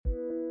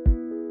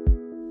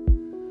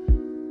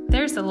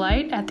There's a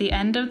light at the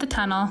end of the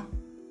tunnel,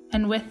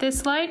 and with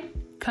this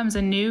light comes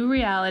a new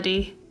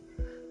reality.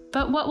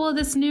 But what will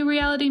this new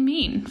reality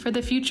mean for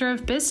the future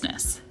of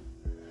business?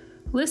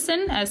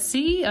 Listen as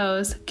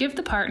CEOs give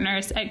the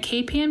partners at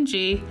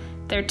KPMG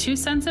their 2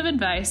 cents of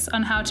advice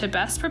on how to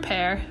best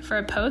prepare for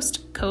a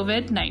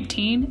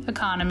post-COVID-19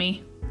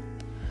 economy.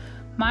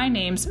 My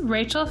name's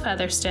Rachel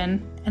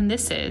Featherston, and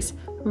this is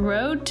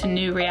Road to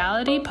New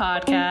Reality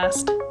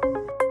podcast.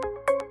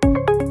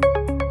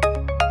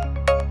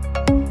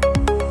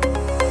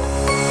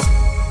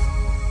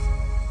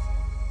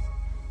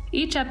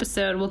 Each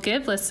episode will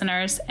give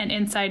listeners an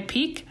inside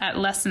peek at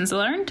lessons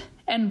learned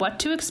and what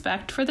to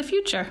expect for the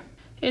future.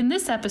 In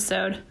this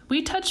episode,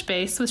 we touch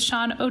base with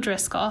Sean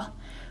O'Driscoll,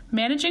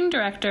 Managing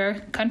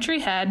Director, Country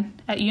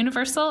Head at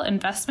Universal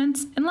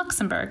Investments in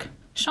Luxembourg.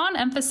 Sean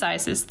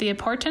emphasizes the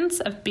importance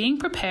of being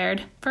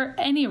prepared for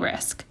any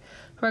risk,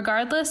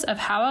 regardless of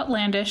how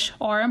outlandish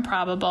or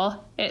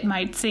improbable it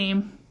might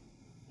seem.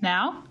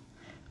 Now,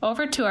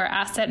 over to our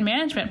asset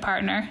management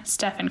partner,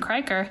 Stefan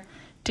Kreiker,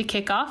 to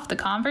kick off the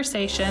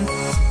conversation.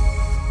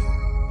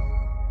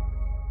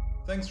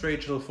 Thanks,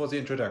 Rachel, for the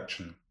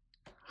introduction.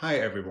 Hi,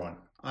 everyone.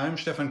 I'm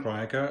Stefan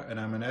Kreiker, and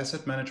I'm an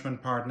asset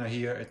management partner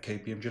here at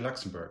KPMG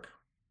Luxembourg.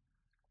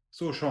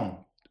 So, Sean,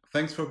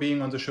 thanks for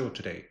being on the show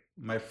today.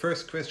 My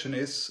first question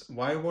is,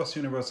 why was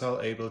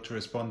Universal able to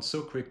respond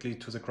so quickly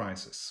to the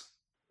crisis?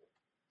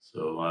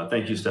 So,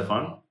 thank you,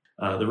 Stefan.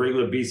 The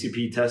regular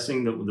BCP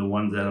testing, the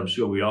ones that I'm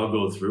sure we all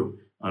go through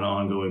on an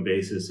ongoing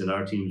basis, and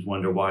our teams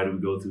wonder why do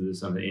we go through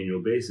this on an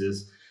annual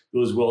basis.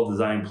 Those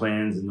well-designed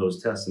plans and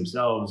those tests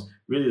themselves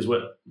really is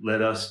what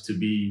led us to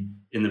be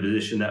in the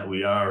position that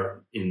we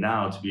are in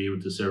now to be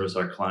able to service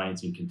our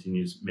clients and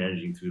continue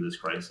managing through this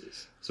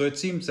crisis. So it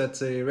seems that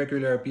the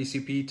regular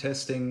BCP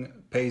testing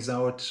pays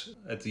out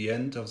at the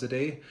end of the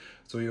day,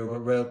 so you're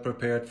well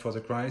prepared for the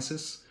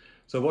crisis.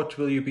 So what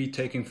will you be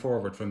taking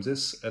forward from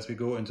this as we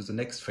go into the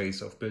next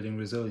phase of building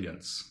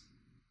resilience?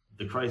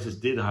 The crisis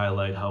did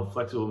highlight how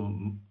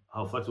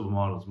flexible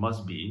models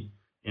must be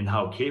and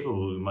how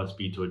capable we must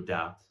be to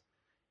adapt.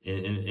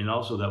 And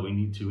also that we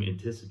need to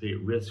anticipate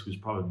risk whose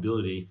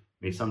probability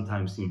may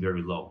sometimes seem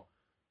very low.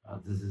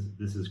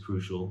 This is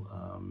crucial,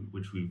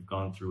 which we've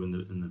gone through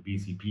in the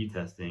BCP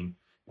testing,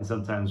 and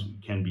sometimes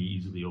can be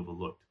easily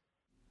overlooked.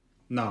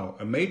 Now,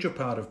 a major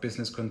part of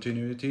business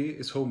continuity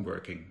is home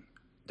working.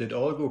 Did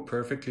all go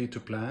perfectly to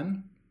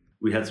plan?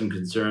 We had some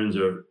concerns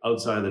of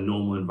outside the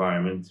normal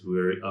environment.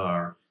 We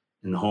are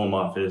in the home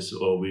office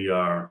or we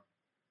are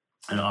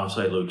in an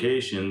offsite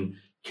location.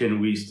 Can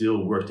we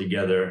still work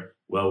together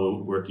while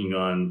we're working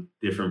on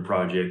different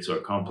projects or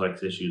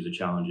complex issues or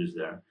challenges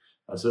there?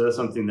 So that's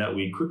something that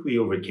we quickly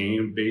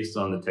overcame based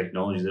on the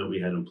technology that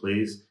we had in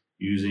place,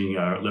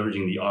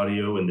 leveraging the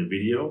audio and the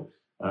video.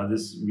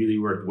 This really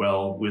worked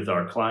well with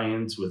our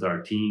clients, with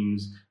our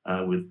teams,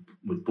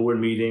 with board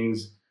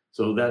meetings.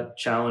 So that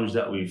challenge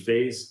that we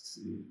faced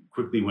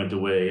quickly went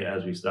away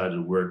as we started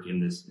to work in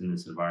this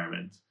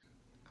environment.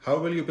 How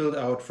will you build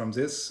out from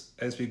this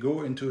as we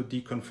go into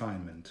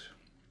deconfinement?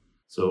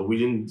 So we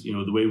didn't,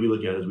 the way we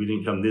look at it is we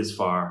didn't come this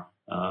far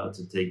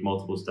to take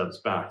multiple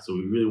steps back. So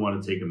we really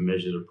want to take a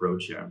measured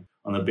approach here.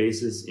 On the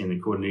basis and in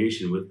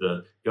coordination with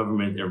the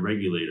government and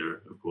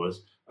regulator, of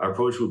course, our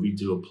approach will be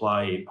to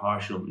apply a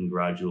partial and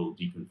gradual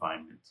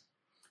deconfinement.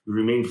 We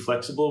remain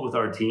flexible with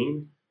our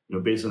team,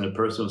 based on their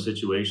personal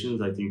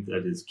situations. I think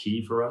that is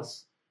key for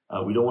us.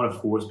 We don't want to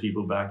force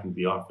people back into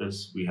the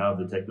office. We have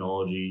the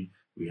technology.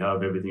 We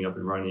have everything up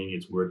and running.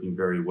 It's working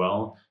very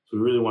well. So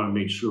we really want to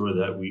make sure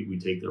that we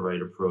take the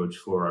right approach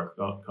for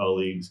our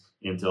colleagues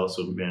and to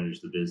also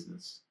manage the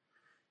business.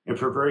 In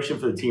preparation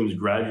for the team's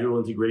gradual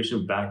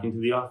integration back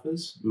into the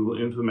office, we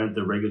will implement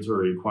the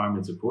regulatory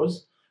requirements, of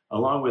course,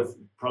 along with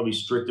probably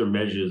stricter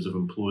measures of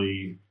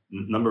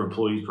number of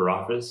employees per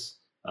office,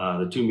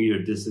 the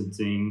 2-meter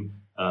distancing,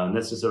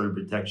 necessary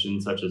protection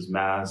such as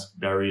masks,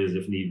 barriers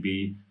if need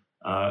be.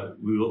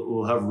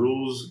 We'll have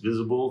rules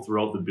visible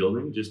throughout the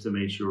building just to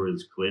make sure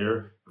it's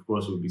clear. Of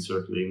course, we'll be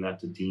circulating that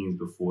to teams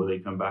before they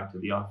come back to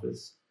the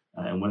office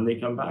and when they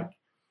come back.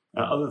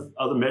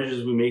 Other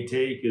measures we may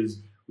take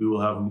is we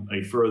will have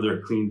a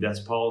further clean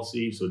desk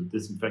policy, so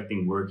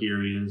disinfecting work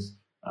areas,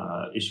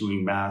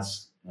 issuing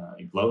masks,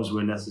 gloves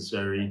where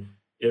necessary.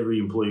 Every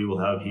employee will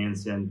have hand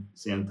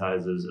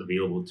sanitizers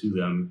available to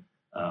them.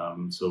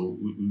 So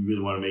we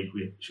really want to make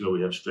sure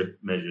we have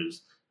strict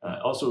measures.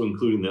 Also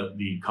including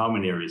the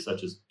common areas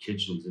such as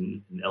kitchens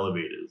and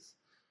elevators.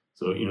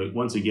 So,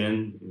 once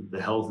again,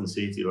 the health and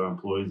safety of our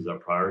employees is our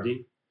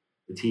priority.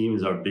 The team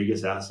is our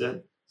biggest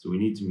asset, so we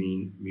need to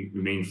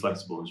remain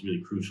flexible. It's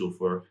really crucial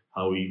for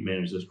how we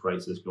manage this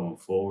crisis going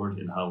forward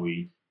and how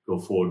we go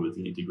forward with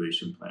the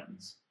integration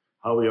plans.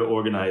 How we are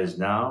organized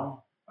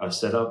now, our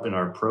setup and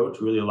our approach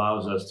really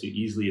allows us to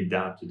easily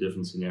adapt to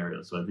different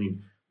scenarios. So I think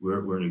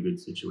we're in a good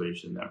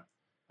situation there.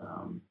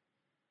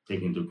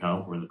 Taking into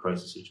account we're in the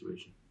crisis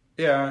situation.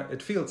 Yeah,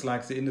 it feels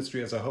like the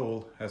industry as a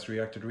whole has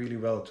reacted really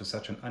well to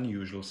such an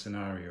unusual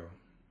scenario.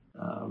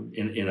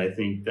 And I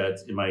think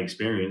that in my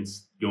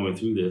experience going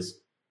through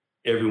this,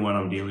 everyone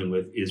I'm dealing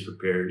with is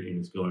prepared and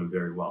is going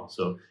very well.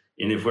 So,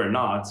 and if we're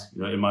not,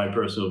 in my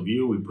personal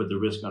view, we put the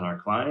risk on our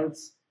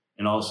clients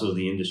and also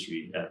the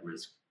industry at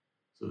risk.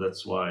 So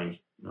that's why,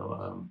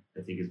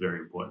 I think it's very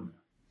important.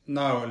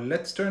 Now,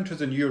 let's turn to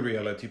the new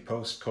reality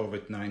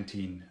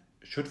post-COVID-19.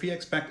 Should we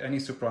expect any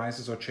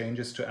surprises or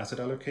changes to asset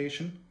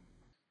allocation?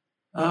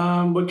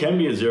 What can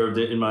be observed,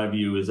 in my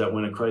view, is that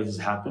when a crisis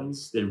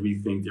happens, they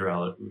rethink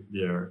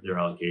their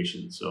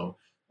allocation. So,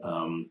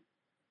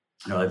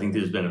 I think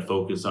there's been a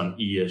focus on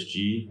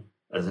ESG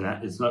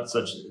it's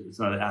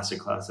not an asset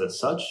class as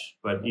such,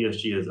 but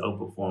ESG has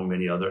outperformed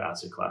many other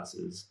asset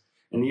classes.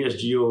 And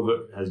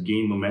ESG has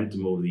gained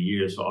momentum over the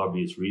years for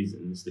obvious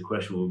reasons. The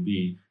question will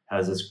be,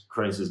 has this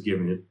crisis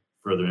given it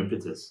further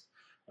impetus?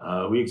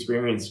 We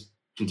experience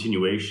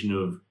continuation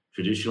of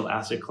traditional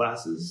asset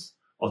classes.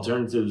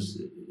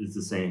 Alternatives is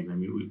the same. I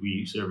mean,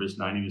 we service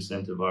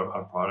 90% of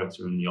our products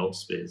are in the alt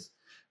space.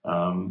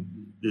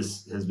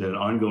 This has been an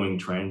ongoing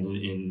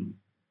trend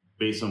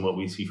based on what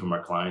we see from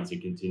our clients.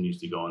 It continues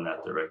to go in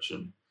that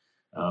direction.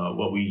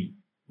 What we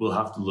will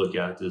have to look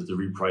at is the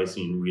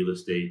repricing real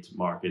estate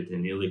market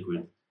and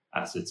illiquid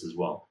assets as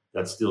well.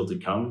 That's still to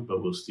come,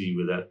 but we'll see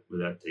where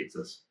that takes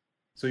us.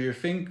 So you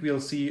think we'll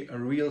see a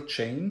real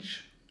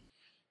change?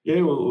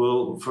 Yeah,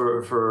 well,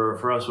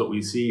 for us, what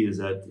we see is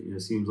that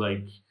it seems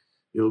like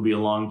there will be a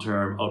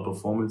long-term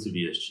outperformance of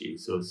ESG.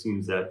 So it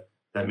seems that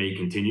may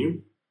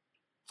continue,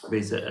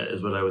 based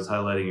as what I was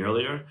highlighting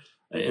earlier.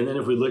 And then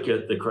if we look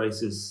at the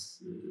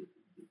crisis,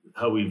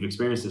 how we've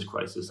experienced this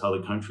crisis, how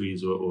the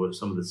countries or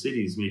some of the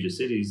cities, major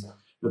cities,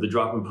 the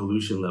drop in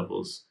pollution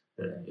levels,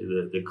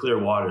 the clear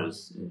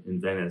waters in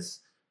Venice,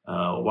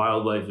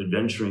 wildlife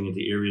adventuring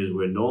into areas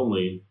where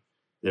normally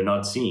they're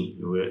not seen,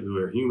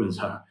 where humans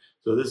are.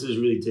 So this is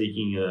really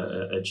taking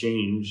a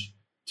change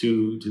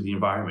to the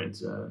environment.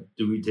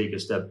 Do we take a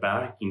step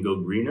back and go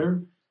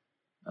greener,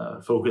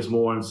 focus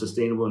more on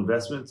sustainable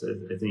investments?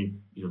 I think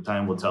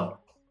time will tell.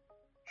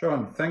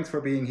 Sean, thanks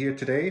for being here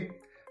today.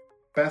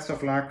 Best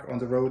of luck on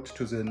the road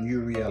to the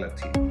new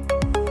reality.